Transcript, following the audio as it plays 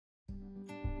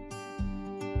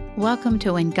Welcome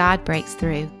to When God Breaks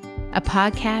Through, a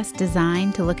podcast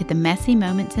designed to look at the messy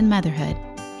moments in motherhood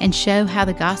and show how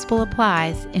the gospel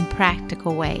applies in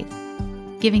practical ways,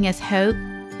 giving us hope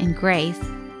and grace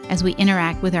as we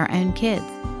interact with our own kids.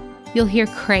 You'll hear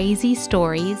crazy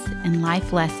stories and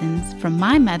life lessons from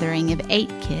my mothering of 8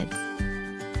 kids.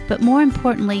 But more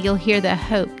importantly, you'll hear the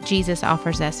hope Jesus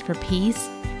offers us for peace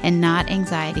and not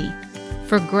anxiety,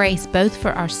 for grace both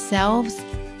for ourselves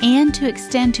and to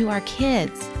extend to our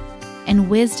kids,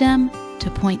 and wisdom to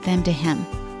point them to Him.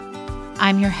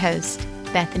 I'm your host,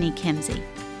 Bethany Kimsey.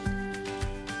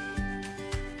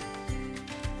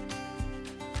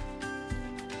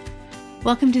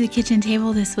 Welcome to the kitchen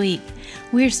table this week.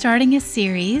 We're starting a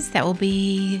series that will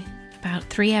be about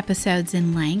 3 episodes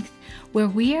in length, where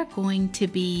we are going to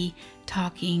be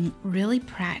talking really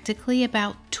practically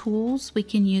about tools we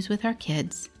can use with our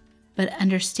kids, but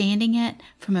understanding it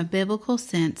from a biblical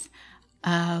sense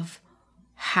of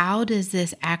how does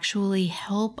this actually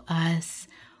help us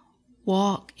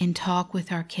walk and talk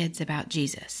with our kids about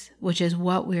Jesus, which is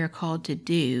what we are called to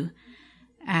do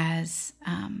as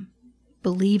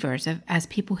believers, as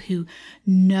people who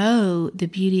know the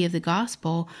beauty of the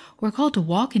gospel. We're called to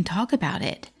walk and talk about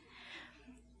it.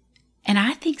 And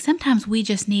I think sometimes we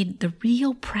just need the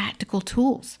real practical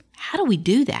tools. How do we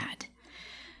do that?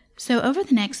 So over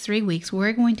the next 3 weeks,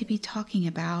 we're going to be talking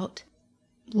about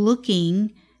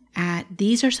looking at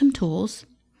these are some tools.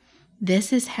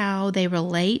 This is how they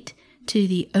relate to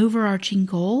the overarching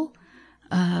goal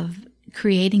of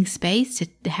creating space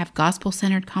to have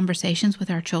gospel-centered conversations with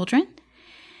our children,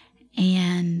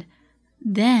 and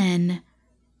then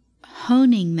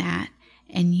honing that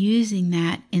and using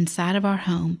that inside of our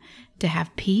home to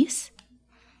have peace,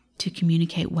 to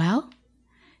communicate well,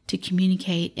 to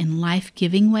communicate in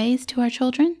life-giving ways to our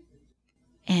children,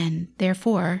 and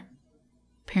therefore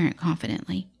parent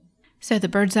confidently. So the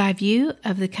bird's eye view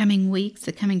of the coming weeks,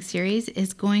 the coming series,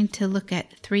 is going to look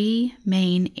at 3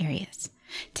 main areas.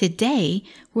 Today,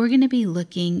 we're going to be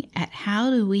looking at how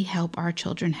do we help our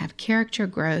children have character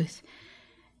growth,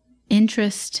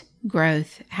 interest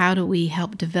growth. How do we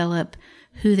help develop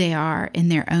who they are in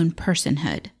their own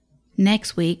personhood?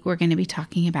 Next week, we're going to be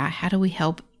talking about how do we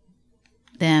help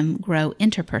them grow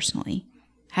interpersonally?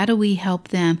 How do we help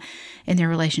them in their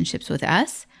relationships with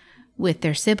us, with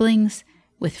their siblings,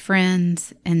 with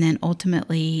friends, and then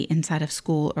ultimately inside of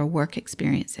school or work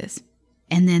experiences?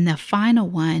 And then the final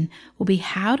one will be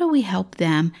how do we help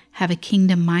them have a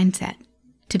kingdom mindset,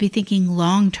 to be thinking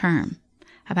long term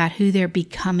about who they're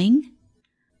becoming,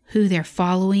 who they're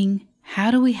following.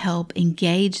 How do we help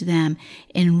engage them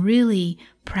in really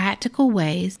practical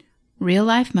ways, real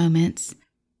life moments,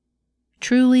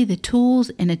 truly the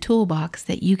tools in a toolbox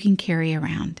that you can carry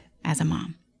around as a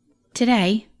mom?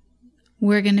 Today,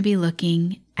 we're going to be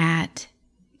looking at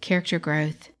character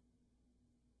growth,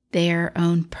 their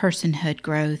own personhood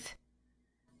growth.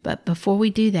 But before we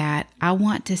do that, I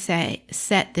want to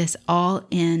set this all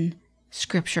in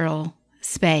scriptural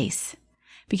space.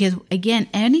 Because again,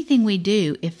 anything we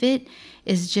do, if it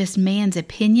is just man's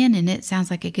opinion and it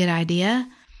sounds like a good idea,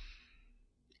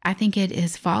 I think it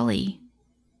is folly.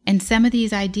 And some of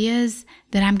these ideas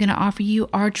that I'm going to offer you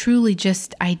are truly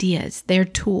just ideas. They're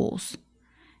tools.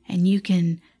 And you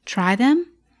can try them,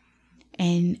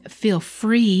 and feel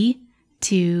free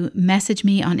to message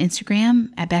me on Instagram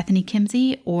at Bethany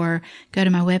Kimsey, or go to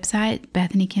my website,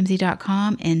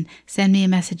 bethanykimsey.com, and send me a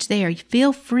message there.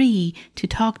 Feel free to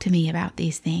talk to me about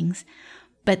these things,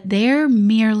 but they're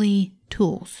merely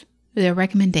tools. They're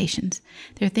recommendations.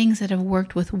 They're things that have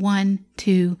worked with 1,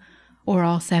 2, or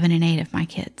all 7 and 8 of my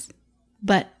kids.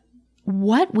 But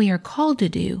what we are called to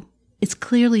do is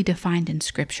clearly defined in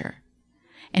Scripture.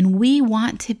 And we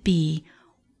want to be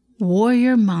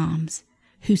warrior moms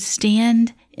who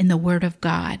stand in the Word of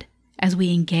God as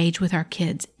we engage with our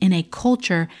kids in a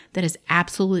culture that is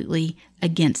absolutely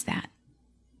against that.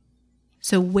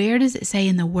 So where does it say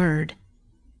in the Word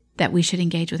that we should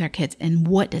engage with our kids, and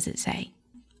what does it say?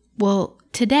 Well,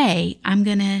 today I'm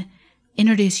going to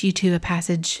introduce you to a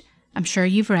passage. I'm sure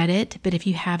you've read it, but if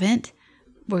you haven't,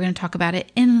 we're going to talk about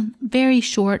it in very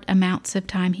short amounts of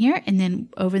time here, and then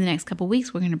over the next couple of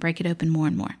weeks, we're going to break it open more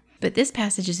and more. But this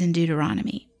passage is in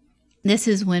Deuteronomy. This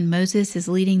is when Moses is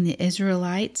leading the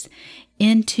Israelites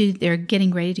they're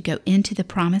getting ready to go into the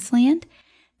promised land.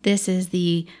 This is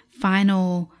the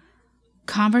final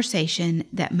conversation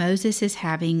that Moses is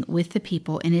having with the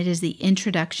people, and it is the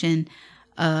introduction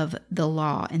of the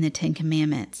law and the 10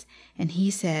 Commandments. And he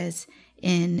says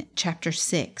in chapter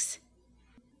 6,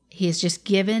 he has just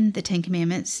given the 10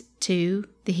 Commandments to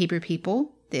the Hebrew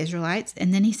people, the Israelites,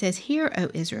 and then he says, "Hear, O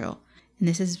Israel." And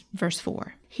this is verse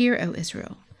 4. "Hear, O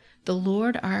Israel, the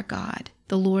Lord our God,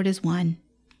 the Lord is one.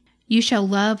 You shall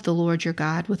love the Lord your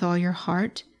God with all your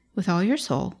heart, with all your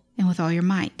soul, and with all your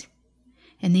might.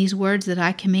 And these words that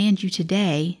I command you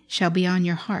today shall be on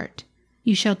your heart.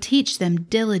 You shall teach them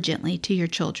diligently to your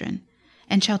children,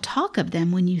 and shall talk of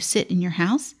them when you sit in your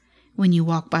house, when you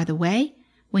walk by the way,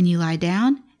 when you lie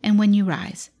down, and when you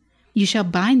rise. You shall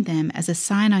bind them as a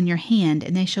sign on your hand,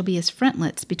 and they shall be as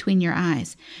frontlets between your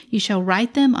eyes. You shall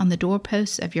write them on the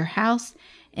doorposts of your house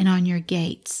and on your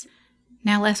gates.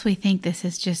 Now, lest we think this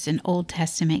is just an Old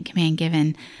Testament command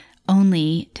given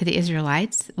only to the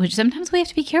Israelites, which sometimes we have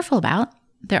to be careful about.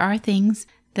 There are things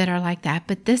that are like that,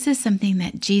 but this is something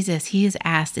that Jesus, he is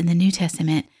asked in the New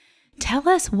Testament, tell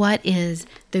us what is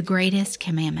the greatest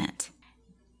commandment.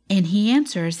 And he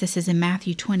answers, this is in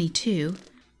Matthew 22,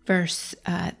 verse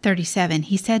 37,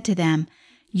 he said to them,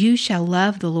 you shall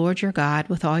love the Lord your God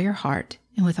with all your heart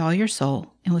and with all your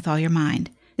soul and with all your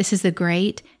mind. This is the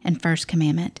great and first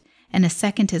commandment. And a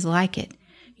second is like it.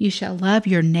 You shall love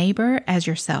your neighbor as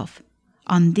yourself.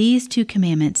 On these two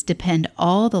commandments depend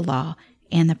all the law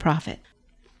and the prophet.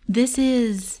 This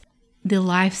is the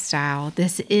lifestyle.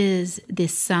 This is the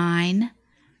sign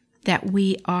that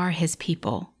we are his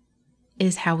people.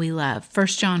 Is how we love. 1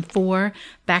 John 4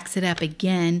 backs it up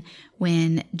again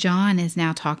when John is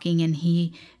now talking and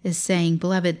he is saying,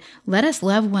 beloved, let us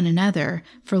love one another,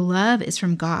 for love is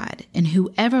from God, and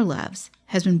whoever loves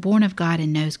has been born of God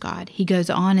and knows God. He goes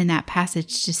on in that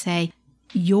passage to say,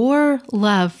 your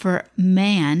love for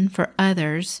man, for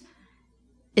others,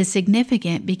 is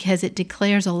significant because it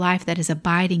declares a life that is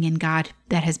abiding in God,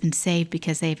 that has been saved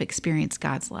because they've experienced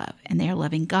God's love, and they are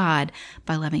loving God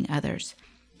by loving others.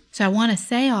 So I want to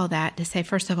say all that to say,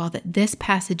 first of all, that this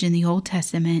passage in the Old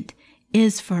Testament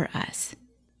is for us.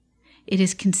 It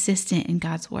is consistent in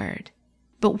God's word.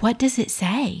 But what does it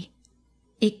say?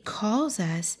 It calls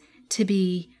us to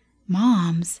be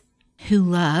moms who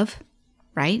love,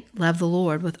 right? Love the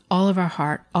Lord with all of our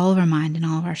heart, all of our mind, and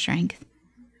all of our strength.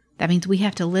 That means we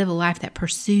have to live a life that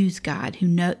pursues God,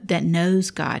 that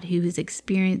knows God, who is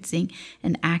experiencing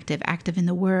and active in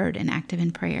the word and active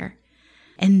in prayer.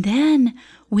 And then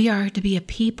we are to be a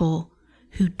people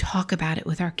who talk about it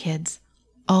with our kids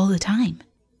all the time.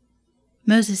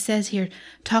 Moses says here,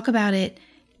 talk about it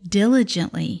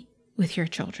diligently with your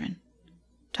children.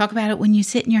 Talk about it when you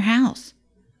sit in your house.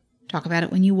 Talk about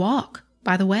it when you walk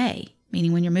by the way,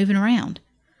 meaning when you're moving around.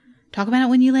 Talk about it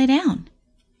when you lay down.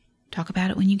 Talk about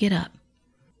it when you get up.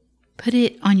 Put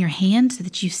it on your hand so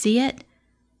that you see it.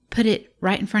 Put it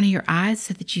right in front of your eyes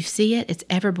so that you see it. It's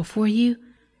ever before you.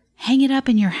 Hang it up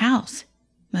in your house,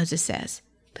 Moses says.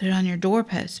 Put it on your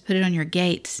doorposts. Put it on your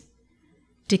gates.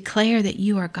 Declare that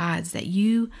you are God's, that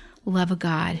you love a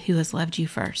God who has loved you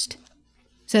first.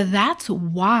 So that's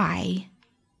why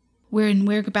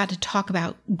we're about to talk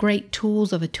about great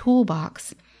tools of a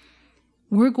toolbox.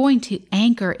 We're going to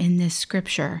anchor in this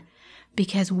scripture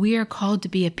because we are called to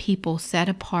be a people set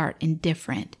apart and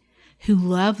different who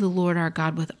love the Lord our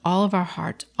God with all of our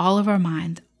hearts, all of our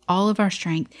minds, all of our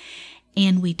strength,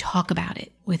 and we talk about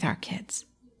it with our kids.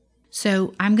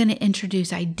 So I'm going to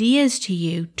introduce ideas to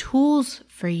you, tools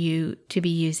for you to be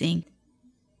using,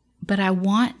 but I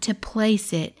want to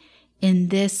place it in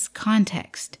this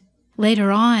context.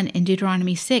 Later on in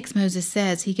Deuteronomy 6, Moses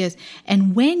says, he goes,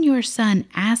 and when your son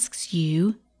asks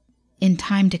you in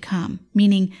time to come,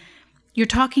 meaning you're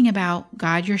talking about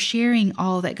God, you're sharing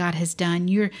all that God has done,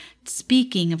 you're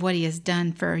speaking of what he has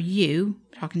done for you,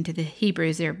 talking to the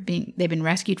Hebrews, they've been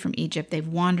rescued from Egypt, they've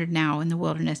wandered now in the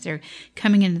wilderness, they're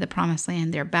coming into the promised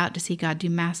land, they're about to see God do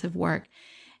massive work.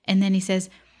 And then he says,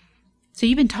 so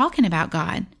you've been talking about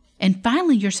God, and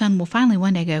finally your son will finally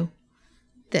one day go,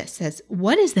 this says,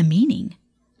 what is the meaning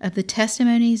of the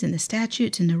testimonies and the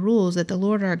statutes and the rules that the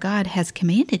Lord our God has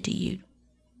commanded to you,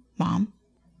 Mom?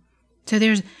 So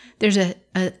there's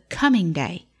a coming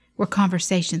day where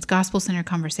conversations, gospel-centered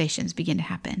conversations begin to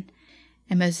happen.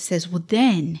 And Moses says, well,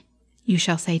 then you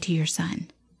shall say to your son,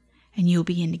 and you'll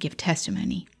begin to give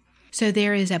testimony. So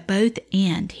there is a both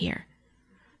and here.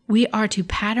 We are to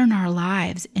pattern our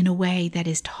lives in a way that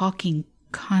is talking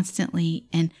constantly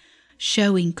and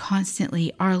showing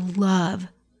constantly our love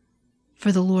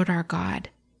for the Lord our God,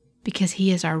 because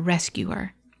he is our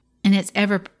rescuer. And it's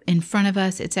ever in front of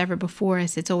us, it's ever before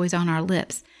us, it's always on our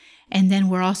lips. And then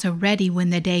we're also ready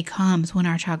when the day comes when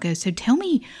our child goes, so tell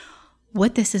me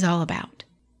what this is all about.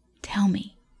 Tell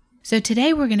me. So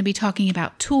today we're going to be talking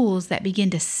about tools that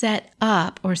begin to set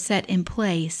up or set in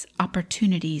place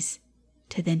opportunities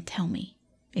to then tell me,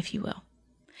 if you will.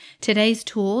 Today's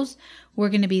tools, we're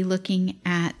going to be looking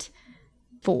at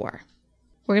 4.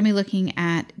 We're going to be looking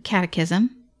at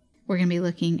catechism. We're We're going to be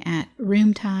looking at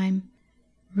room time,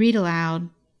 reading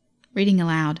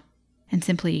aloud, and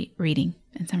simply reading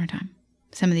in summertime.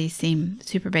 Some of these seem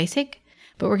super basic,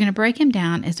 but we're going to break them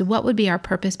down as to what would be our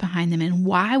purpose behind them and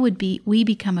why would we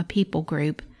become a people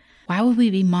group. Why would we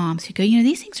be moms who go,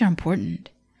 these things are important.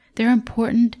 They're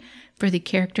important for the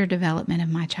character development of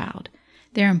my child.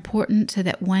 They're important so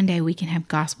that one day we can have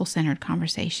gospel-centered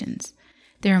conversations.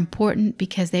 They're important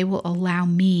because they will allow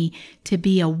me to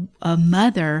be a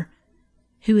mother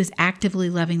who is actively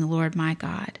loving the Lord my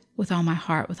God with all my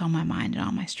heart, with all my mind, and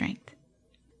all my strength.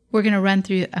 We're going to run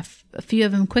through a few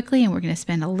of them quickly, and we're going to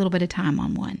spend a little bit of time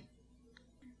on one.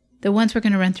 The ones we're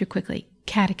going to run through quickly.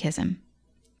 Catechism.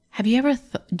 Have you ever,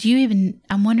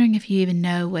 I'm wondering if you even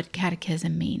know what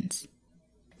catechism means.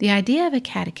 The idea of a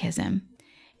catechism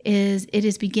is it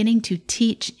is beginning to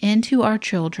teach into our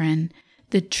children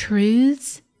the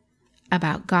truths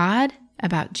about God,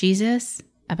 about Jesus,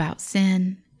 about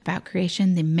sin, about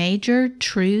creation, the major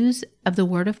truths of the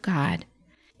Word of God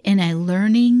in a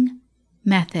learning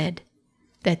method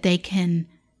that they can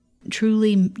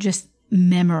truly just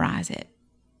memorize it.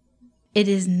 It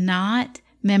is not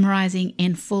memorizing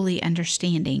and fully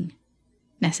understanding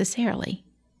necessarily.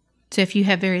 So if you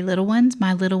have very little ones,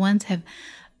 my little ones have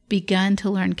begun to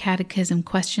learn catechism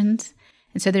questions.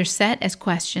 And so they're set as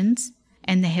questions,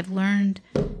 and they have learned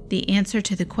the answer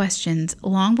to the questions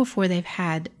long before they've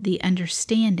had the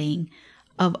understanding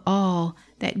of all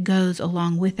that goes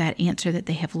along with that answer that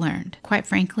they have learned. Quite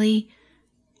frankly,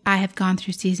 I have gone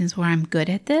through seasons where I'm good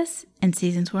at this and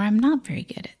seasons where I'm not very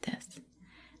good at this.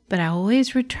 But I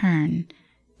always return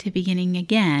to beginning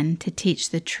again to teach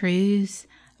the truths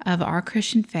of our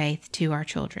Christian faith to our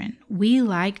children. We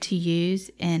like to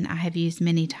use, and I have used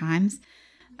many times,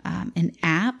 an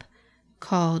app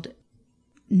called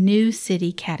New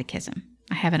City Catechism.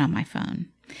 I have it on my phone.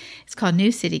 It's called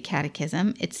New City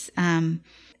Catechism. It's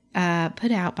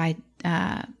put out by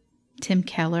Tim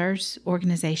Keller's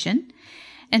organization.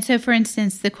 And so, for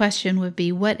instance, the question would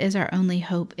be, what is our only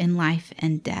hope in life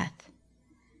and death?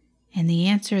 And the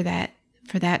answer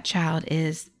for that child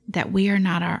is that we are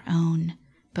not our own,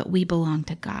 but we belong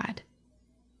to God.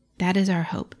 That is our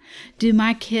hope. Do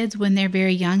my kids, when they're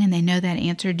very young and they know that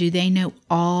answer, do they know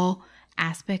all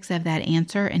aspects of that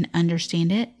answer and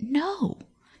understand it? No,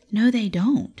 they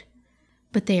don't.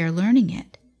 But they are learning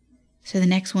it. So the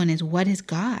next one is, what is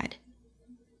God?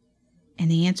 And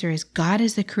the answer is, God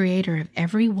is the creator of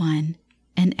everyone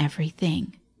and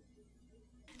everything.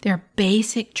 There are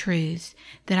basic truths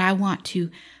that I want to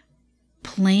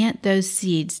plant those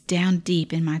seeds down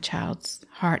deep in my child's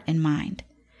heart and mind,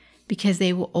 because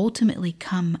they will ultimately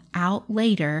come out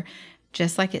later,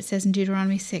 just like it says in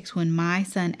Deuteronomy 6,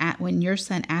 when your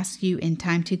son asks you in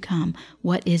time to come,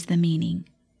 what is the meaning?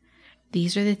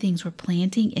 These are the things we're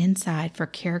planting inside for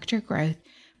character growth,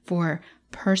 for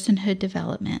personhood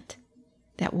development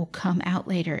that will come out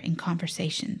later in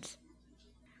conversations.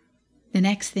 The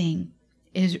next thing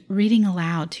is reading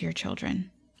aloud to your children.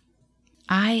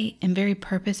 I am very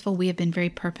purposeful. We have been very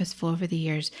purposeful over the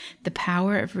years. The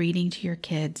power of reading to your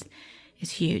kids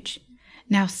is huge.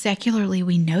 Now, secularly,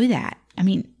 we know that. I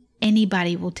mean,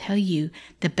 anybody will tell you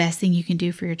the best thing you can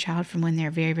do for your child from when they're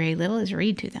very, very little is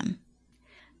read to them.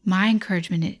 My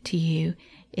encouragement to you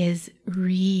is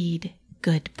read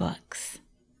good books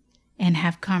and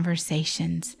have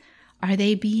conversations. Are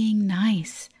they being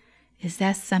nice? Is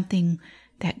that something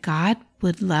that God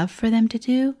would love for them to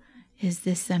do? Is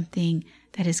this something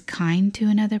that is kind to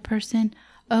another person?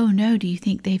 Oh no, do you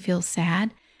think they feel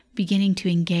sad? Beginning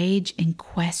to engage in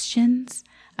questions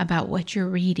about what you're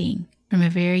reading from a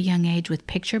very young age with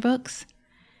picture books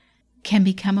can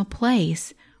become a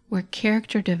place where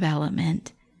character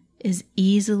development is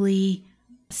easily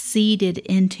seeded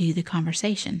into the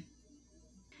conversation.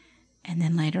 And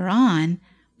then later on,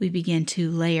 we begin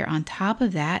to layer on top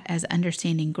of that as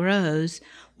understanding grows.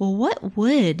 Well, what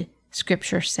would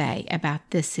Scripture say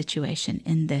about this situation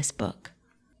in this book?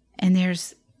 And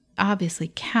there's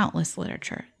obviously countless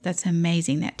literature that's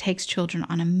amazing, that takes children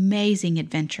on amazing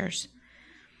adventures.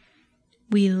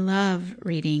 We love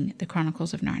reading the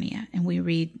Chronicles of Narnia, and we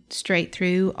read straight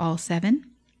through all 7.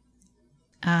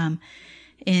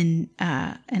 And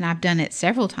I've done it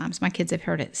several times. My kids have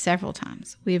heard it several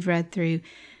times. We've read through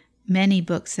many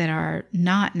books that are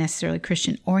not necessarily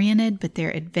Christian oriented, but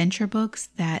they're adventure books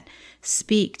that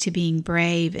speak to being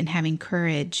brave and having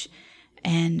courage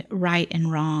and right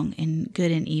and wrong and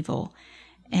good and evil,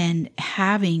 and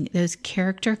having those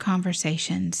character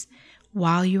conversations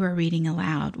while you are reading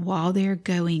aloud, while they're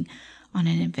going on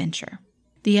an adventure.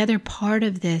 The other part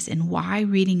of this and why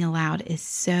reading aloud is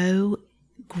so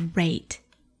great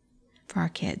for our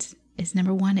kids is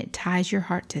number one, it ties your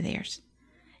heart to theirs.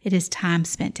 It is time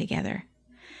spent together.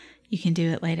 You can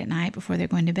do it late at night before they're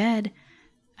going to bed.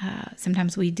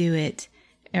 Sometimes we do it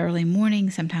early morning.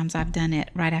 Sometimes I've done it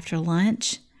right after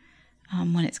lunch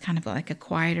when it's kind of like a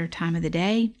quieter time of the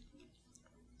day.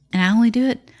 And I only do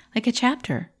it like a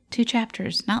chapter, 2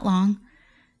 chapters, not long.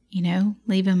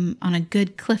 Leave them on a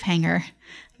good cliffhanger,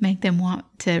 make them want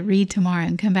to read tomorrow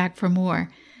and come back for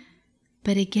more.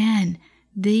 But again,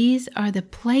 these are the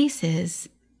places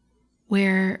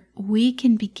where we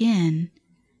can begin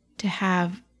to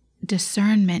have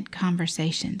discernment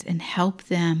conversations and help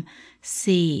them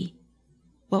see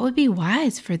what would be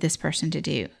wise for this person to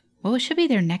do, what should be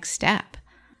their next step,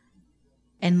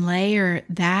 and layer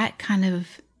that kind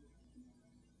of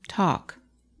talk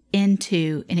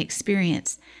into an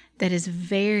experience that is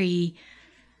very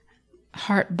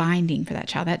heart binding for that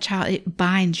child. That child, it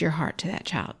binds your heart to that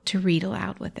child to read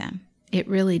aloud with them. It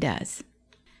really does.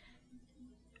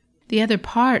 The other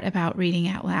part about reading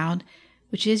out loud,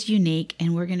 which is unique,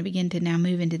 and we're going to begin to now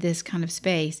move into this kind of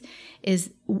space,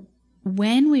 is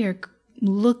when we are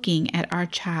looking at our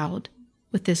child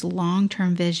with this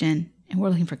long-term vision and we're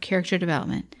looking for character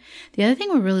development. The other thing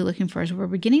we're really looking for is we're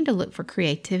beginning to look for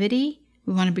creativity.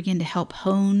 We want to begin to help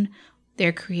hone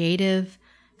their creative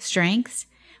strengths.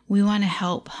 We want to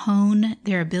help hone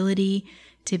their ability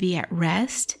to be at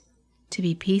rest, to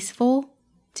be peaceful,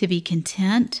 to be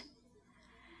content.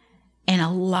 And a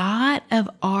lot of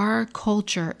our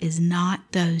culture is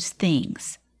not those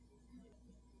things.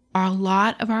 A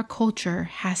lot of our culture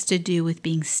has to do with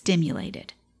being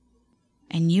stimulated.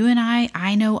 And you and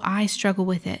I know I struggle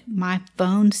with it. My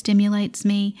phone stimulates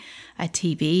me. A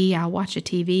TV, I'll watch a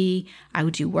TV. I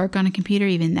would do work on a computer.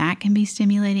 Even that can be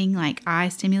stimulating, like eye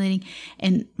stimulating.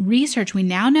 And research, we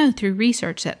now know through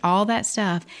research that all that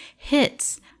stuff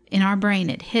hits in our brain.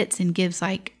 It hits and gives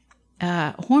like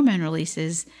hormone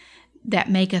releases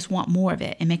that make us want more of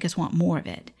it and make us want more of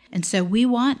it. And so we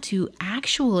want to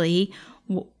actually,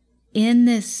 in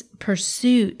this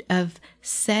pursuit of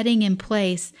setting in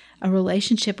place a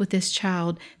relationship with this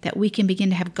child, that we can begin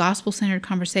to have gospel-centered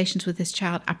conversations with this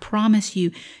child, I promise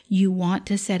you, you want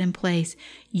to set in place.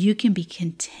 You can be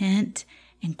content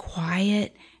and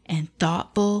quiet and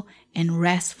thoughtful and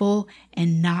restful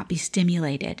and not be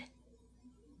stimulated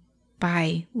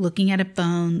by looking at a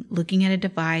phone, looking at a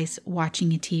device,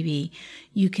 watching a TV.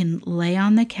 You can lay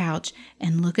on the couch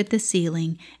and look at the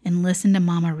ceiling and listen to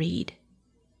mama read.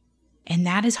 And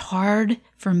that is hard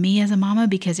for me as a mama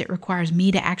because it requires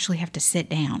me to actually have to sit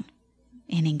down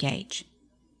and engage.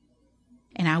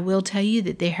 And I will tell you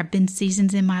that there have been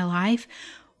seasons in my life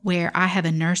where I have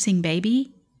a nursing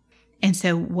baby. And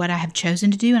so what I have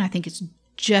chosen to do, and I think it's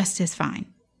just as fine,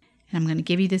 and I'm going to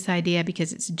give you this idea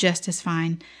because it's just as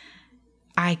fine.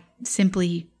 I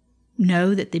simply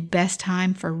know that the best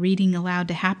time for reading aloud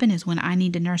to happen is when I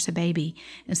need to nurse a baby.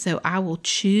 And so I will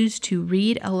choose to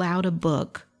read aloud a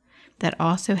book that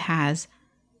also has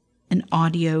an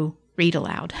audio read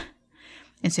aloud.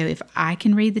 And so if I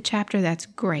can read the chapter, that's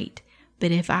great. But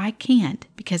if I can't,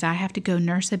 because I have to go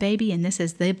nurse a baby and this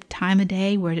is the time of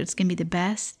day where it's going to be the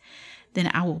best, then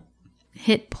I will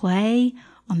hit play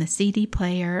on the CD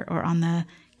player or on the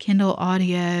Kindle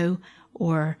audio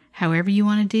or however you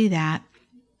want to do that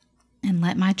and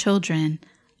let my children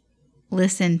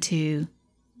listen to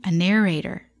a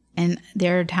narrator. And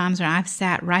there are times when I've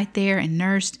sat right there and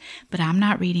nursed, but I'm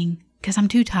not reading because I'm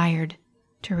too tired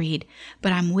to read.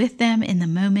 But I'm with them in the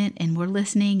moment and we're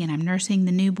listening and I'm nursing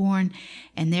the newborn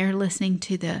and they're listening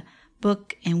to the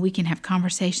book and we can have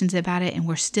conversations about it and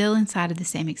we're still inside of the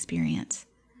same experience.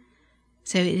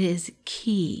 So it is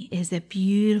key. It is a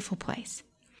beautiful place.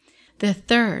 The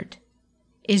third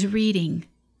is reading.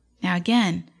 Now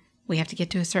again, we have to get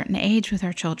to a certain age with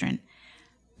our children,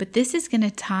 but this is going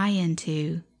to tie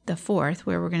into the fourth,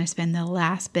 where we're going to spend the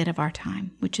last bit of our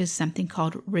time, which is something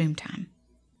called room time.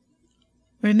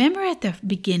 Remember at the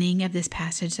beginning of this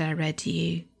passage that I read to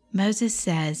you, Moses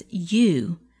says,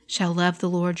 "You shall love the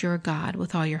Lord your God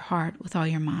with all your heart, with all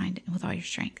your mind, and with all your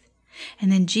strength."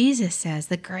 And then Jesus says,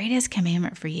 the greatest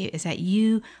commandment for you is that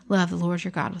you love the Lord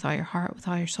your God with all your heart, with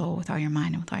all your soul, with all your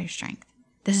mind, and with all your strength.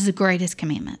 This is the greatest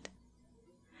commandment.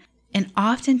 And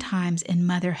oftentimes in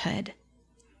motherhood,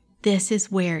 this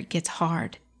is where it gets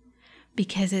hard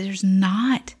because there's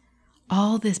not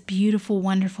all this beautiful,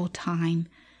 wonderful time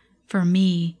for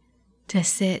me to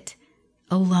sit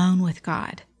alone with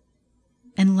God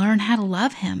and learn how to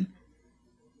love Him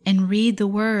and read the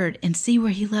Word and see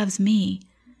where He loves me.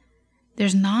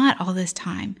 There's not all this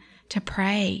time to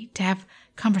pray, to have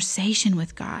conversation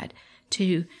with God,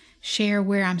 to share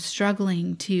where I'm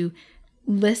struggling, to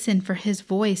listen for His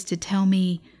voice to tell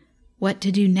me what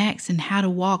to do next and how to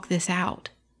walk this out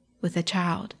with a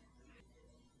child.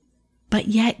 But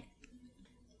yet,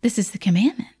 this is the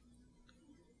commandment.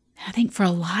 I think for a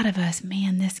lot of us,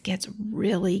 man, this gets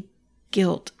really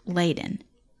guilt-laden.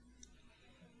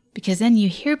 Because then you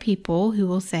hear people who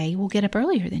will say, well, get up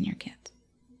earlier than your kids.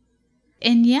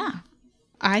 And yeah,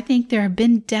 I think there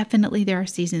are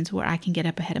seasons where I can get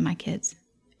up ahead of my kids,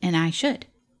 and I should.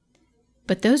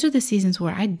 But those are the seasons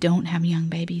where I don't have young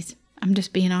babies. I'm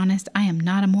just being honest. I am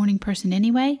not a morning person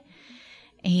anyway.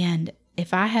 And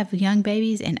if I have young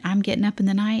babies and I'm getting up in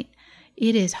the night,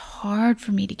 it is hard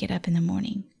for me to get up in the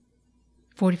morning,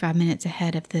 45 minutes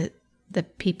ahead of the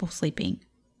people sleeping,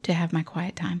 to have my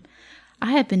quiet time.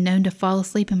 I have been known to fall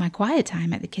asleep in my quiet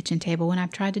time at the kitchen table when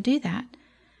I've tried to do that.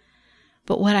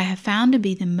 But what I have found to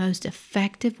be the most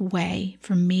effective way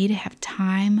for me to have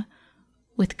time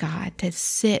with God, to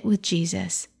sit with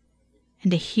Jesus,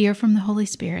 and to hear from the Holy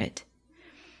Spirit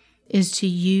is to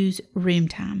use room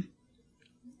time.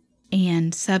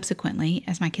 And subsequently,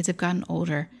 as my kids have gotten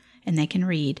older and they can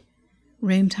read,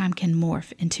 room time can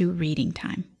morph into reading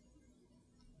time.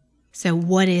 So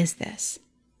what is this?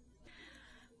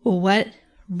 Well, what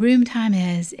room time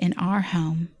is in our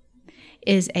home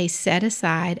is a set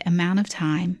aside amount of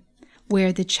time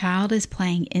where the child is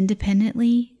playing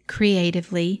independently,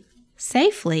 creatively,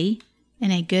 safely,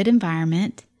 in a good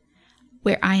environment,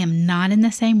 where I am not in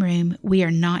the same room, we are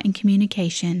not in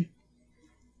communication.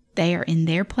 They are in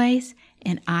their place,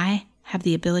 and I have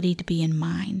the ability to be in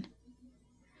mine.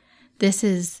 This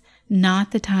is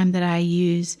not the time that I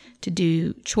use to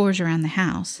do chores around the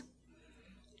house,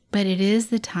 but it is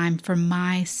the time for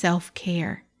my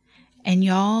self-care. And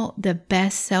y'all, the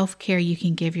best self-care you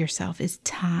can give yourself is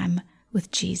time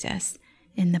with Jesus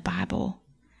in the Bible,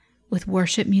 with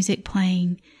worship music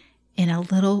playing,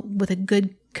 with a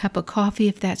good cup of coffee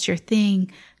if that's your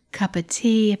thing, cup of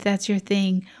tea if that's your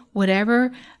thing,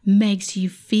 whatever makes you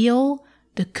feel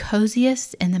the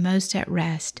coziest and the most at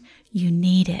rest, you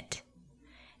need it.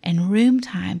 And room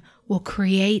time will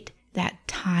create that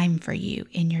time for you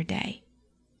in your day.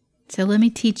 So let me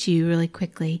teach you really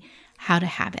quickly how to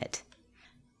have it.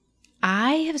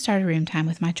 I have started room time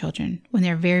with my children when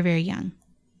they're very, very young.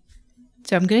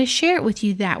 So I'm going to share it with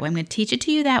you that way. I'm going to teach it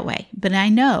to you that way. But I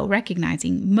know,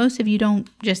 recognizing most of you don't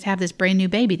just have this brand new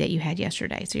baby that you had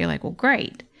yesterday. So you're like, well,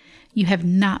 great. You have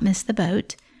not missed the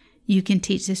boat. You can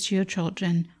teach this to your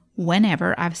children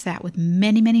whenever. I've sat with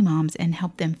many, many moms and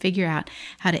helped them figure out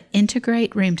how to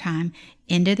integrate room time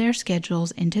into their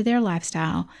schedules, into their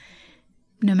lifestyle,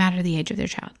 no matter the age of their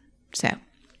child.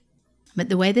 But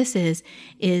the way this is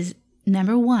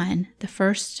number one, the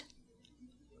first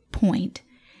point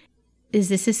is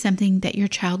this is something that your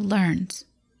child learns.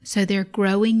 So they're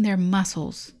growing their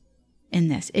muscles in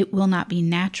this. It will not be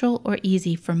natural or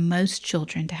easy for most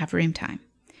children to have room time.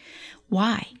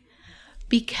 Why?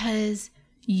 Because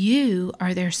you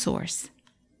are their source.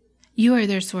 You are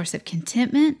their source of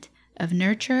contentment, of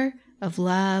nurture, of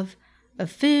love,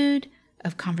 of food,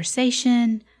 of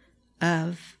conversation,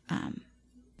 of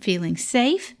feeling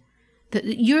safe.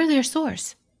 You're their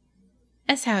source.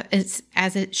 That's how it's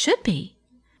as it should be,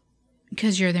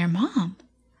 because you're their mom.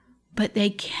 But they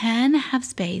can have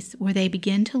space where they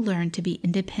begin to learn to be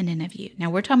independent of you. Now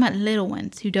we're talking about little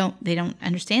ones who don't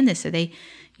understand this, so they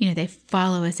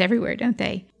follow us everywhere, don't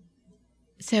they?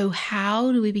 So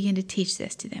how do we begin to teach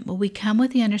this to them? Well, we come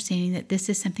with the understanding that this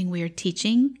is something we are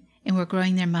teaching and we're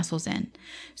growing their muscles in.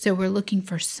 So we're looking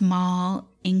for small,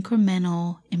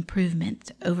 incremental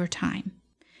improvements over time.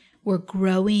 We're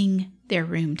growing their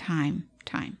room time.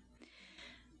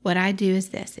 What I do is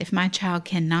this. If my child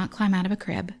cannot climb out of a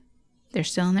crib, they're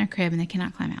still in their crib and they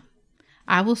cannot climb out,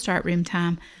 I will start room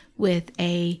time with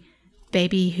a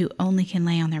baby who only can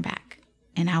lay on their back.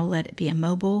 And I will let it be a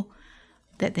mobile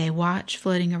that they watch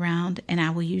floating around, and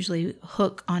I will usually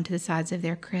hook onto the sides of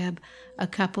their crib a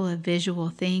couple of visual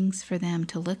things for them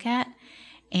to look at,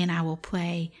 and I will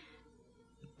play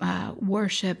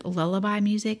worship lullaby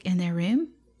music in their room.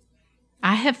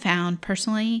 I have found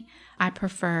personally, I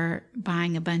prefer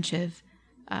buying a bunch of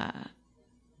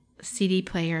CD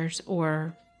players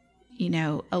or,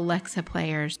 Alexa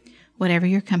players, whatever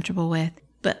you're comfortable with,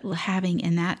 but having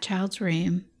in that child's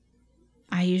room,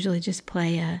 I usually just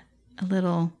play a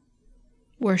little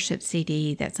worship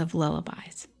CD that's of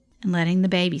lullabies and letting the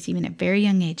babies, even at very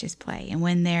young ages, play. And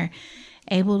when they're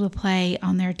able to play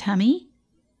on their tummy,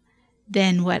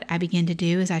 then what I begin to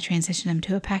do is I transition them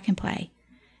to a pack and play.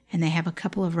 And they have a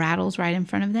couple of rattles right in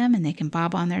front of them, and they can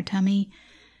bob on their tummy.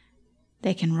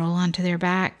 They can roll onto their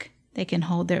back. They can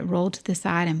roll to the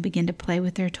side and begin to play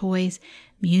with their toys.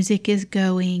 Music is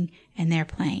going, and they're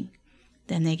playing.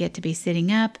 Then they get to be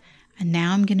sitting up, And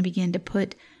now I'm going to begin to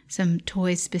put some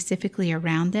toys specifically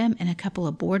around them and a couple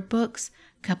of board books,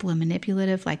 a couple of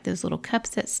manipulative, like those little cups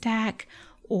that stack,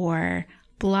 or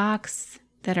blocks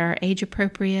that are age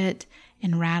appropriate,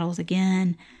 and rattles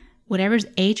again. Whatever's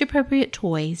age appropriate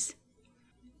toys,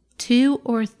 2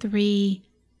 or 3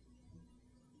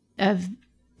 of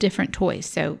different toys.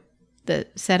 So the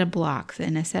set of blocks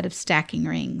and a set of stacking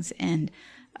rings and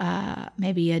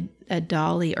maybe a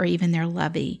dolly or even their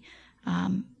lovey,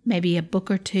 maybe a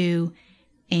book or 2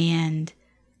 and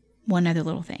one other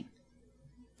little thing.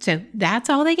 So that's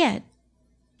all they get.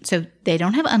 So they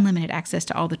don't have unlimited access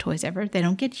to all the toys ever. They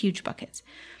don't get huge buckets.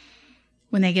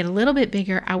 When they get a little bit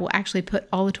bigger, I will actually put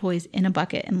all the toys in a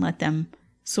bucket and let them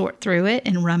sort through it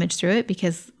and rummage through it,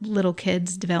 because little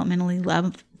kids developmentally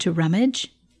love to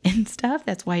rummage and stuff.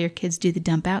 That's why your kids do the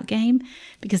dump out game,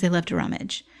 because they love to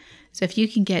rummage. So if you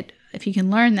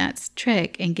can learn that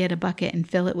trick and get a bucket and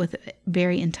fill it with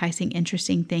very enticing,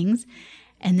 interesting things,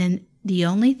 and then the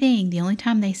only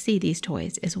time they see these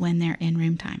toys is when they're in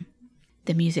room time.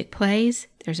 The music plays,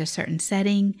 there's a certain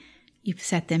setting, you've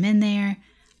set them in there.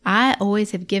 I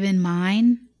always have given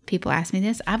mine, people ask me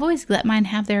this, I've always let mine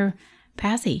have their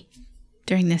passy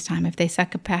during this time. If they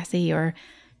suck a passy, or,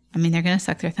 they're going to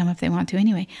suck their thumb if they want to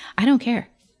anyway. I don't care.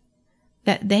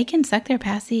 That they can suck their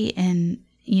passy, and,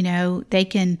 they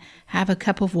can have a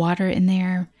cup of water in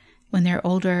there when they're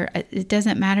older. It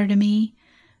doesn't matter to me,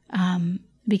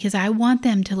 because I want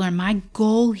them to learn. My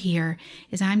goal here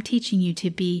is I'm teaching you to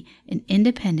be an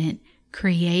independent,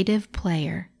 creative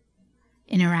player,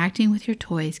 interacting with your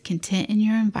toys, content in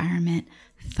your environment,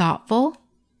 thoughtful,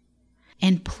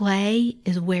 and play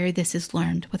is where this is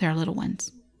learned with our little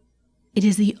ones. It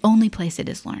is the only place it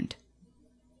is learned.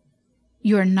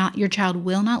 Your child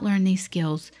will not learn these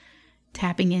skills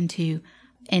tapping into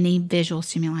any visual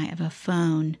stimuli of a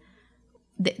phone.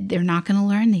 They're not going to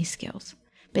learn these skills.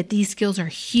 But these skills are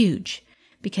huge,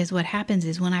 because what happens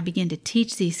is when I begin to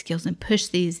teach these skills and push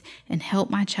these and help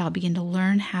my child begin to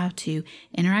learn how to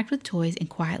interact with toys and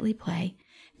quietly play,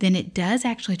 then it does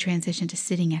actually transition to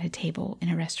sitting at a table in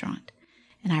a restaurant.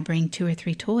 And I bring 2 or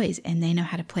 3 toys, and they know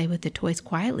how to play with the toys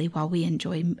quietly while we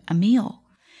enjoy a meal.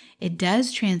 It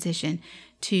does transition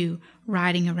to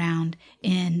riding around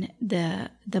in the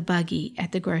buggy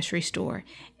at the grocery store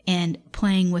and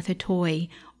playing with a toy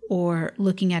or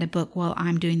looking at a book while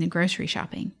I'm doing the grocery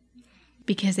shopping,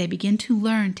 because they begin to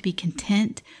learn to be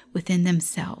content within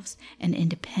themselves and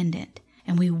independent.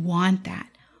 And we want that.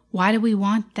 Why do we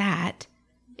want that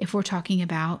if we're talking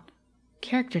about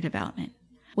character development?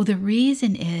 Well, the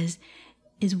reason is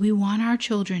we want our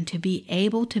children to be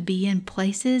able to be in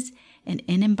places and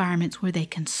in environments where they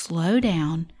can slow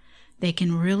down, they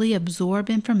can really absorb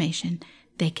information,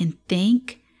 they can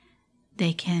think,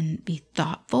 they can be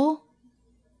thoughtful,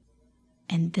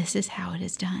 and this is how it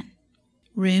is done.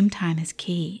 Room time is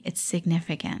key. It's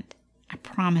significant. I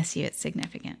promise you it's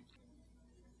significant.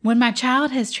 When my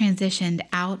child has transitioned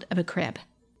out of a crib,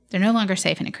 they're no longer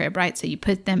safe in a crib, right? So you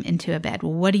put them into a bed.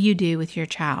 Well, what do you do with your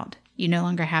child? You no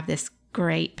longer have this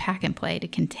great pack and play to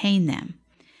contain them.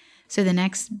 So the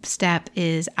next step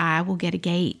is I will get a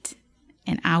gate,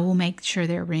 and I will make sure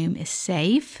their room is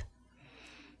safe,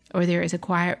 or there is a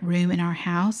quiet room in our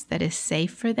house that is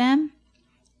safe for them,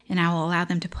 and I will allow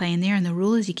them to play in there. And the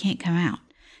rule is you can't come out.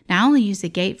 Now, I only use the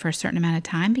gate for a certain amount of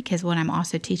time, because what I'm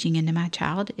also teaching into my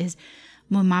child is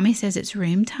when mommy says it's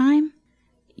room time,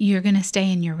 you're going to stay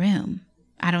in your room.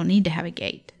 I don't need to have a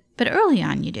gate. But early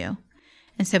on you do.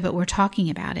 And so, but we're talking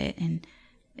about it. And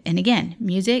again,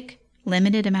 music,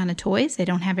 limited amount of toys. They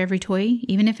don't have every toy.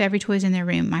 Even if every toy is in their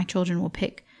room, my children will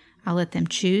pick. I'll let them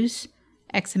choose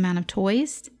X amount of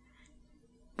toys.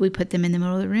 We put them in the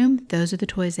middle of the room. Those are the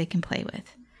toys they can play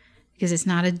with. Because it's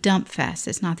not a dump fest.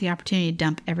 It's not the opportunity to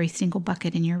dump every single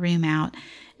bucket in your room out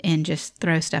and just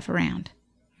throw stuff around.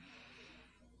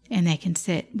 And they can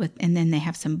sit with, and then they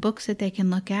have some books that they can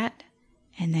look at,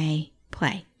 and they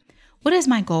play. What is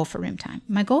my goal for room time?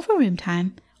 My goal for room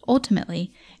time,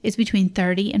 ultimately, is between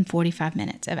 30 and 45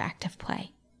 minutes of active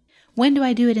play. When do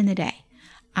I do it in the day?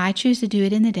 I choose to do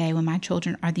it in the day when my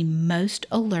children are the most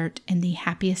alert and the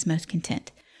happiest, most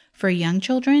content. For young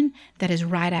children, that is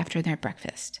right after their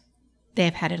breakfast. They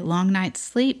have had a long night's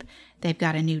sleep, they've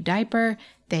got a new diaper,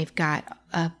 they've got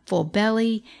a full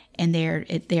belly, and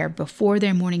they're before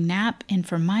their morning nap. And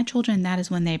for my children, that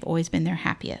is when they've always been their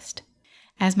happiest.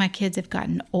 As my kids have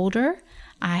gotten older,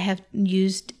 I have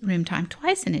used room time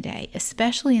twice in a day,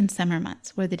 especially in summer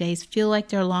months where the days feel like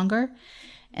they're longer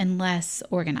and less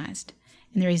organized.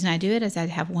 And the reason I do it is I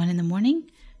have one in the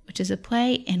morning, which is a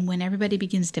play, and when everybody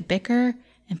begins to bicker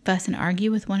and fuss and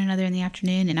argue with one another in the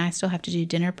afternoon and I still have to do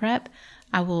dinner prep,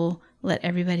 I will let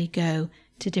everybody go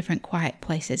to different quiet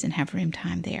places and have room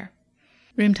time there.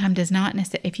 Room time does not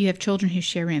necessarily, if you have children who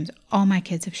share rooms, all my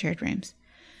kids have shared rooms.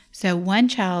 So one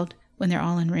child, when they're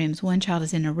all in rooms, one child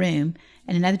is in a room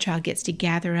and another child gets to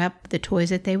gather up the toys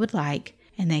that they would like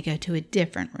and they go to a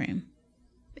different room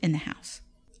in the house.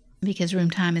 Because room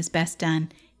time is best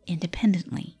done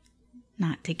independently,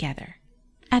 not together.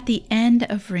 At the end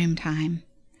of room time,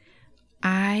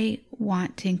 I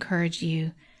want to encourage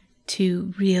you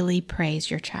to really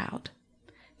praise your child.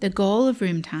 The goal of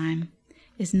room time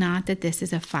is not that this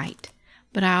is a fight,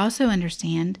 but I also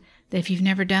understand that if you've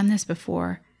never done this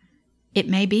before, it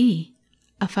may be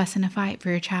a fuss and a fight for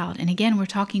your child. And again, we're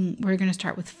going to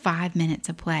start with 5 minutes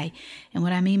of play. And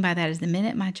what I mean by that is the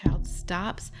minute my child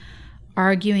stops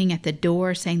arguing at the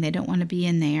door, saying they don't want to be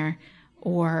in there,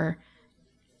 or,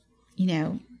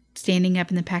 standing up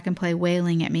in the pack and play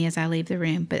wailing at me as I leave the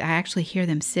room, but I actually hear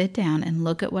them sit down and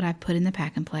look at what I put in the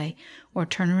pack and play or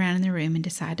turn around in the room and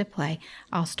decide to play,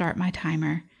 I'll start my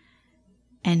timer.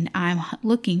 And I'm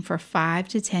looking for 5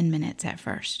 to 10 minutes at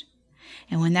first.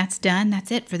 And when that's done,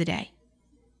 that's it for the day.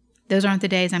 Those aren't the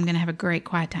days I'm going to have a great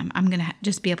quiet time. I'm going to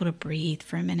just be able to breathe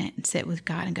for a minute and sit with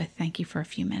God and go, thank you for a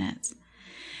few minutes.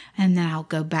 And then I'll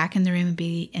go back in the room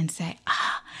and say,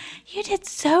 you did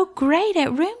so great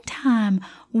at room time.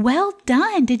 Well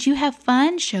done. Did you have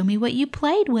fun? Show me what you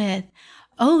played with.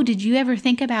 Oh, did you ever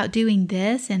think about doing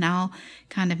this? And I'll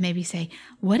kind of maybe say,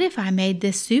 what if I made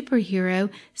this superhero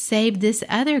save this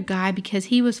other guy because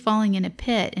he was falling in a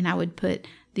pit? And I would put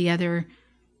the other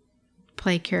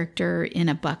play character in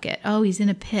a bucket. Oh, he's in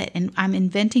a pit. And I'm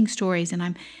inventing stories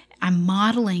and I'm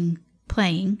modeling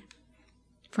playing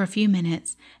for a few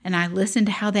minutes, and I listen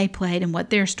to how they played and what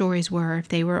their stories were, if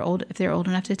they're old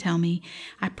enough to tell me.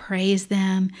 I praise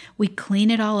them. We clean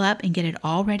it all up and get it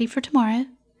all ready for tomorrow.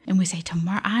 And we say,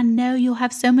 tomorrow, I know you'll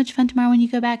have so much fun tomorrow when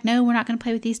you go back. No, we're not going to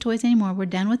play with these toys anymore. We're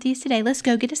done with these today. Let's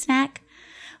go get a snack.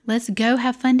 Let's go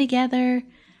have fun together.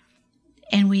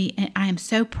 And I am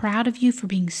so proud of you for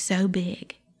being so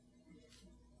big.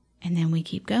 And then we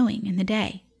keep going in the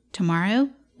day. Tomorrow,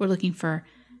 we're looking for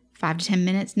 5 to 10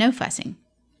 minutes, no fussing.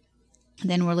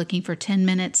 Then we're looking for 10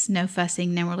 minutes, no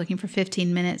fussing. Then we're looking for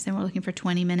 15 minutes. Then we're looking for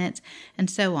 20 minutes, and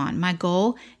so on. My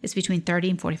goal is between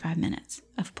 30 and 45 minutes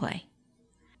of play.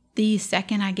 The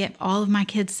second I get all of my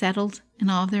kids settled in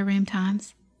all of their room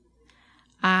times,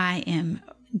 I am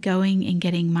going and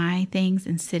getting my things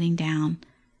and sitting down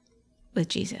with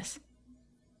Jesus.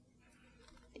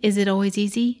 Is it always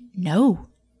easy? No.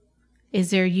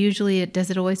 Does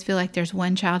it always feel like there's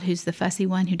one child who's the fussy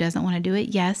one who doesn't want to do it?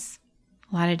 Yes,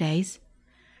 a lot of days.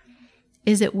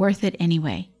 Is it worth it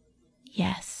anyway?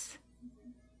 Yes.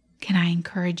 Can I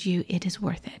encourage you? It is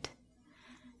worth it.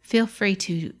 Feel free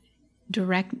to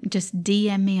just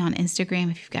DM me on Instagram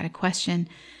if you've got a question.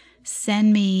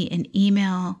 Send me an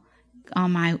email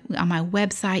on my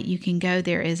website. You can go.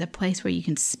 There is a place where you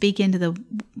can speak into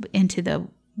the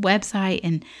website,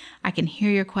 and I can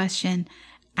hear your question.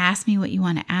 Ask me what you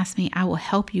want to ask me. I will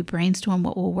help you brainstorm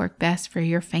what will work best for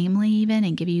your family even,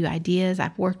 and give you ideas.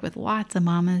 I've worked with lots of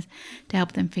mamas to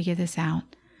help them figure this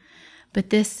out. But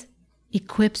this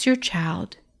equips your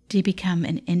child to become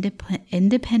an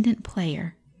independent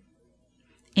player,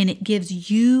 and it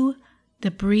gives you the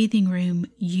breathing room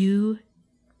you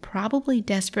probably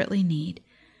desperately need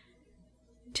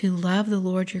to love the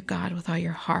Lord your God with all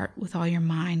your heart, with all your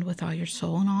mind, with all your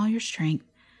soul, and all your strength,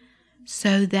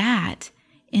 so that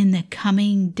in the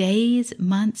coming days,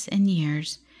 months, and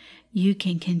years, you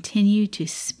can continue to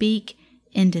speak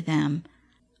into them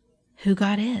who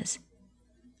God is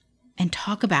and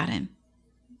talk about Him.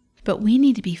 But we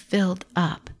need to be filled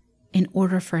up in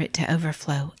order for it to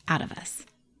overflow out of us.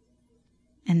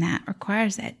 And that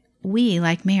requires that we,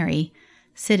 like Mary,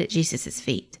 sit at Jesus'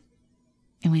 feet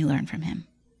and we learn from Him.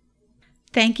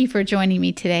 Thank you for joining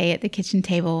me today at the kitchen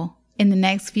table. In the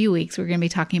next few weeks, we're going to be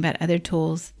talking about other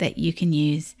tools that you can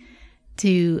use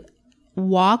to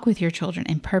walk with your children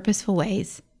in purposeful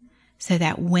ways, so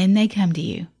that when they come to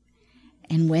you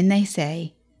and when they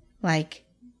say, like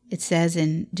it says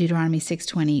in Deuteronomy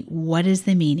 6:20, what is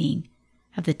the meaning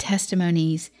of the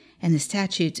testimonies and the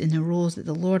statutes and the rules that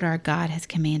the Lord our God has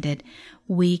commanded,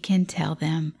 we can tell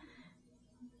them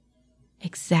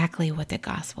exactly what the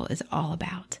gospel is all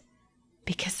about.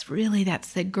 Because really,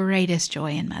 that's the greatest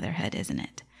joy in motherhood, isn't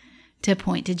it? To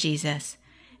point to Jesus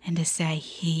and to say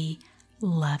He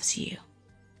loves you.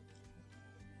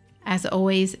 As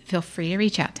always, feel free to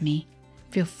reach out to me.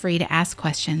 Feel free to ask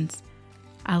questions.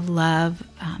 I love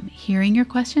hearing your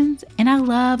questions, and I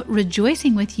love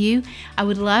rejoicing with you. I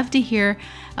would love to hear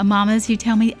mamas who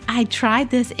tell me, I tried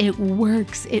this, it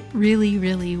works. It really,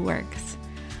 really works.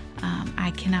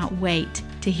 I cannot wait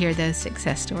to hear those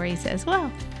success stories as well.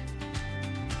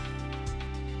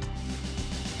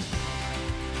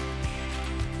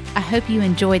 I hope you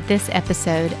enjoyed this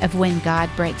episode of When God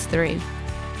Breaks Through.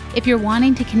 If you're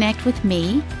wanting to connect with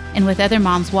me and with other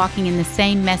moms walking in the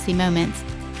same messy moments,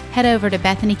 head over to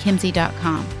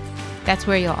bethanykimsey.com. That's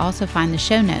where you'll also find the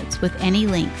show notes with any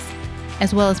links,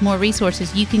 as well as more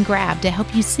resources you can grab to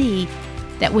help you see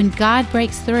that when God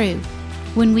breaks through,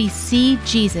 when we see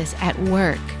Jesus at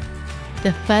work,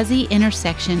 the fuzzy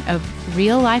intersection of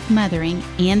real-life mothering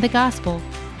and the gospel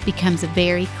becomes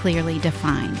very clearly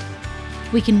defined.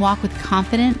 We can walk with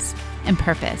confidence and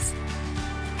purpose.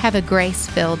 Have a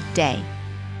grace-filled day.